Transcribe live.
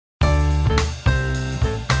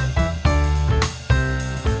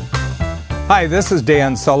Hi, this is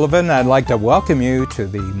Dan Sullivan. I'd like to welcome you to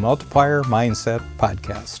the Multiplier Mindset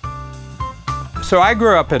Podcast. So I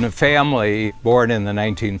grew up in a family born in the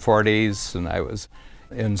 1940s, and I was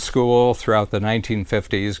in school throughout the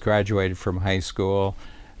 1950s, graduated from high school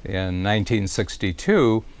in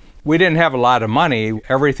 1962. We didn't have a lot of money.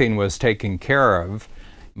 Everything was taken care of.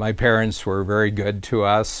 My parents were very good to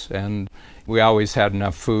us, and we always had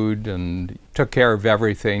enough food and took care of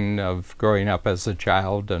everything of growing up as a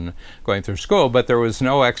child and going through school, but there was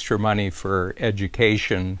no extra money for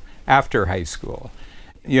education after high school.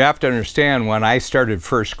 You have to understand, when I started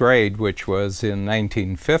first grade, which was in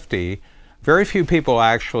 1950, very few people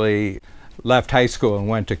actually left high school and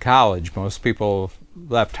went to college. Most people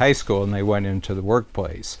left high school and they went into the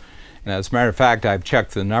workplace. And as a matter of fact, I've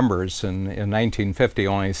checked the numbers, and in 1950,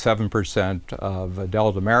 only 7% of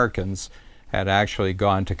adult Americans had actually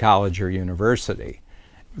gone to college or university.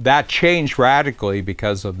 That changed radically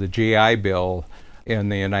because of the GI Bill in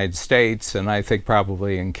the United States, and I think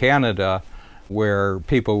probably in Canada, where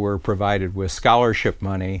people were provided with scholarship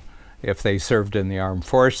money if they served in the armed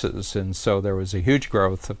forces. And so there was a huge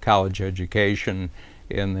growth of college education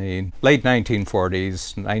in the late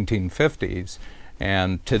 1940s, 1950s.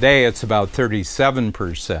 And today it's about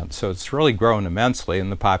 37%. So it's really grown immensely,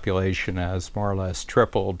 and the population has more or less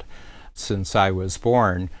tripled since I was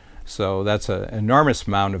born. So that's an enormous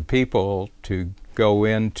amount of people to go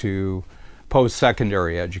into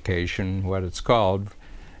post-secondary education, what it's called.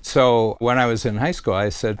 So when I was in high school, I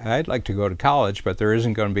said, I'd like to go to college, but there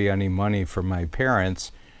isn't going to be any money from my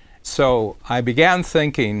parents. So I began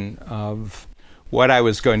thinking of what I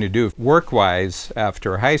was going to do work-wise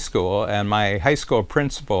after high school, and my high school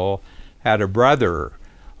principal had a brother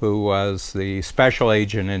who was the special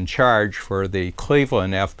agent in charge for the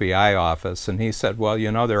Cleveland FBI office, and he said, well,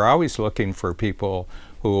 you know, they're always looking for people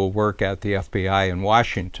who will work at the FBI in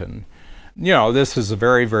Washington. You know, this is a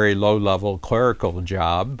very, very low-level clerical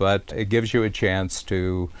job, but it gives you a chance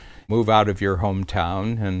to move out of your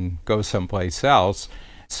hometown and go someplace else.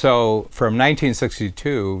 So from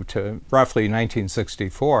 1962 to roughly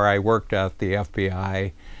 1964, I worked at the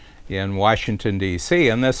FBI in Washington, D.C.,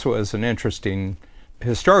 and this was an interesting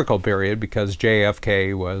historical period because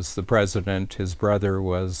JFK was the president, his brother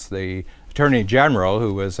was the attorney general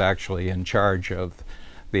who was actually in charge of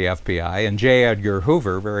the FBI, and J. Edgar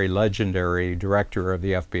Hoover, very legendary director of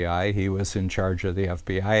the FBI, he was in charge of the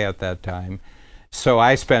FBI at that time. So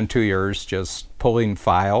I spent 2 years just pulling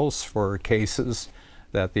files for cases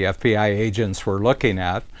that the FBI agents were looking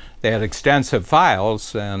at. They had extensive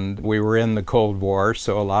files, and we were in the Cold War,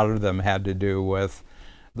 so a lot of them had to do with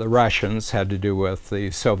the Russians, had to do with the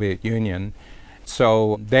Soviet Union.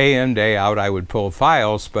 So day in, day out, I would pull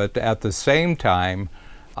files, but at the same time,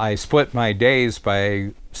 I split my days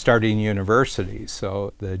by starting university.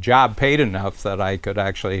 So the job paid enough that I could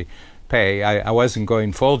actually pay. I wasn't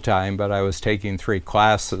going full-time, but I was taking 3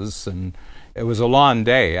 classes, and it was a long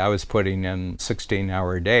day. I was putting in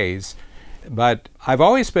 16-hour days. But I've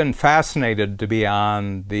always been fascinated to be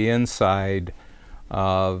on the inside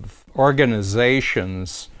of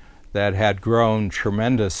organizations that had grown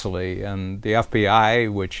tremendously. And the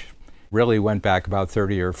FBI, which really went back about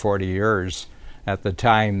 30 or 40 years at the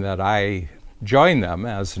time that I joined them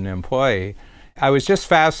as an employee, I was just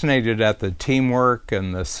fascinated at the teamwork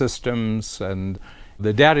and the systems and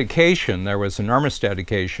the dedication. There was enormous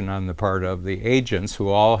dedication on the part of the agents, who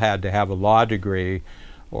all had to have a law degree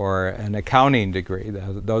or an accounting degree.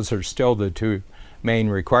 Those are still the 2 main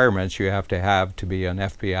requirements you have to be an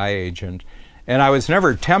FBI agent. And I was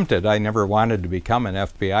never tempted. I never wanted to become an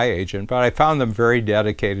FBI agent, but I found them very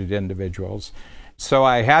dedicated individuals. So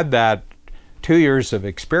I had that 2 years of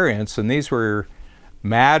experience, and these were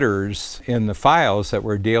matters in the files that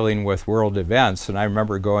were dealing with world events. And I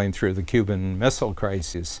remember going through the Cuban Missile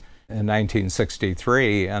Crisis in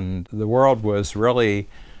 1963, and the world was really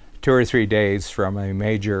 2 or 3 days from a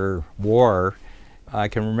major war. I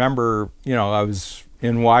can remember, you know, I was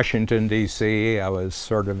in Washington, D.C. I was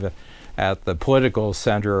sort of at the political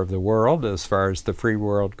center of the world as far as the free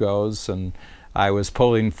world goes, and I was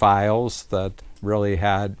pulling files that really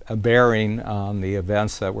had a bearing on the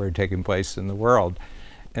events that were taking place in the world.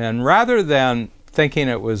 And rather than thinking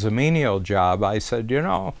it was a menial job, I said, you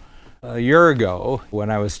know, a year ago, when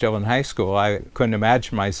I was still in high school, I couldn't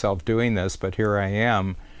imagine myself doing this, but here I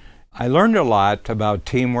am. I learned a lot about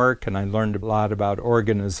teamwork, and I learned a lot about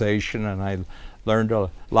organization, and I learned a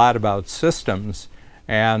lot about systems,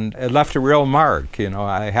 and it left a real mark. You know,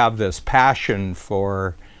 I have this passion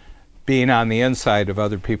for being on the inside of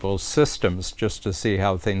other people's systems just to see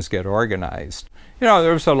how things get organized. You know,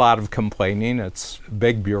 there's a lot of complaining. It's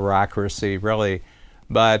big bureaucracy, really.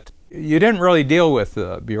 But you didn't really deal with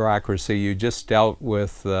the bureaucracy. You just dealt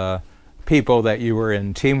with the people that you were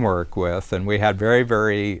in teamwork with. And we had very,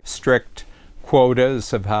 very strict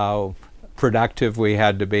quotas of how productive we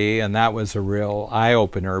had to be. And that was a real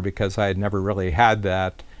eye-opener because I had never really had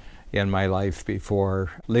that in my life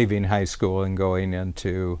before leaving high school and going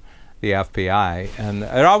into the FBI. And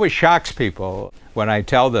it always shocks people when I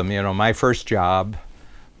tell them, my first job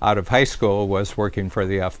out of high school was working for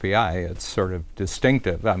the FBI. It's sort of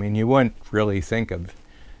distinctive. I mean, you wouldn't really think of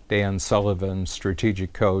Dan Sullivan,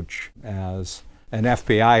 strategic coach, as an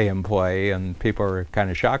FBI employee, and people were kind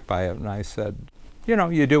of shocked by it. And I said,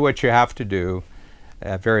 you do what you have to do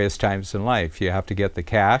at various times in life. You have to get the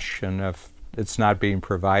cash, and if it's not being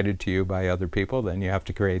provided to you by other people, then you have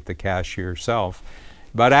to create the cash yourself.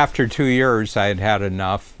 But after 2 years, I had had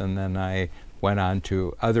enough, and then I went on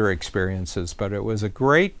to other experiences. But it was a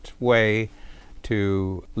great way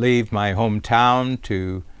to leave my hometown,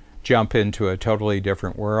 to jump into a totally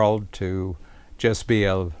different world, to just be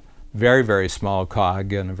a very, very small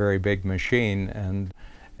cog in a very big machine. And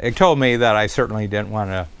it told me that I certainly didn't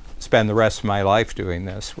want to spend the rest of my life doing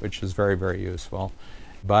this, which is very, very useful,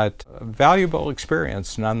 but a valuable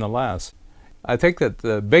experience nonetheless. I think that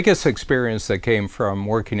the biggest experience that came from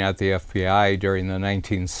working at the FBI during the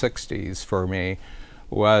 1960s for me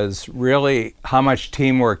was really how much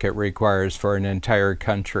teamwork it requires for an entire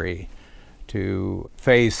country to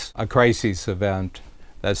face a crisis event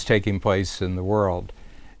that's taking place in the world.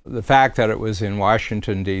 The fact that it was in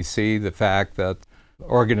Washington, D.C., the fact that the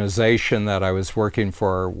organization that I was working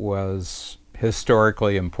for was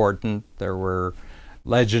historically important. There were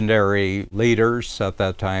legendary leaders at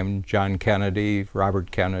that time, John Kennedy, Robert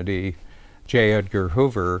Kennedy, J. Edgar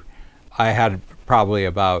Hoover. I had probably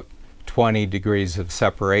about 20 degrees of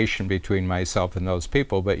separation between myself and those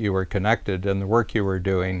people, but you were connected, and the work you were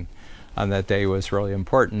doing on that day was really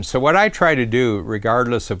important. So what I try to do,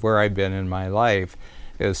 regardless of where I've been in my life,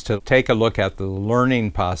 is to take a look at the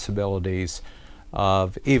learning possibilities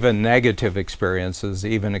of even negative experiences,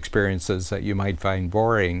 even experiences that you might find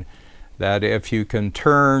boring, that if you can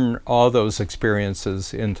turn all those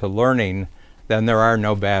experiences into learning, then there are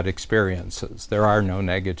no bad experiences. There are no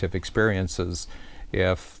negative experiences.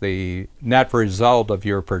 If the net result of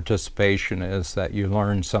your participation is that you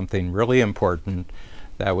learned something really important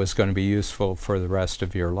that was going to be useful for the rest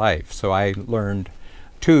of your life. So I learned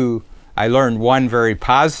one very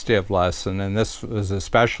positive lesson, and this was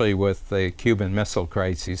especially with the Cuban Missile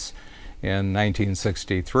Crisis in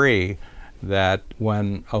 1963, that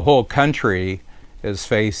when a whole country is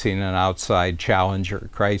facing an outside challenge or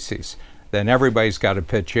crisis, then everybody's got to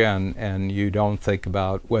pitch in, and you don't think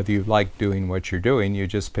about whether you like doing what you're doing, you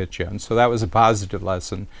just pitch in. So that was a positive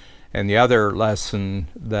lesson. And the other lesson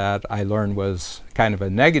that I learned was kind of a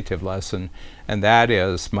negative lesson, and that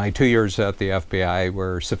is my 2 years at the FBI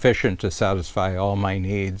were sufficient to satisfy all my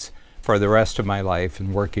needs for the rest of my life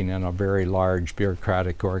in working in a very large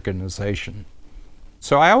bureaucratic organization.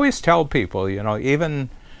 So I always tell people, even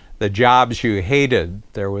the jobs you hated,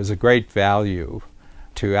 there was a great value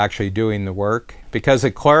to actually doing the work because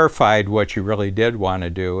it clarified what you really did want to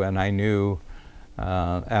do. And I knew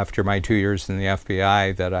after my 2 years in the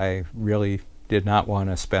FBI that I really did not want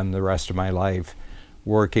to spend the rest of my life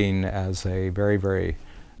working as a very, very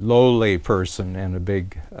lowly person in a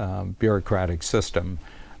big bureaucratic system.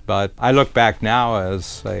 But I look back now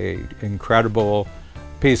as an incredible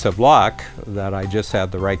piece of luck that I just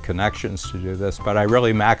had the right connections to do this, but I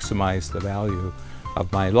really maximized the value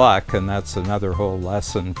of my luck, and that's another whole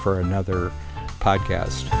lesson for another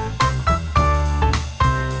podcast.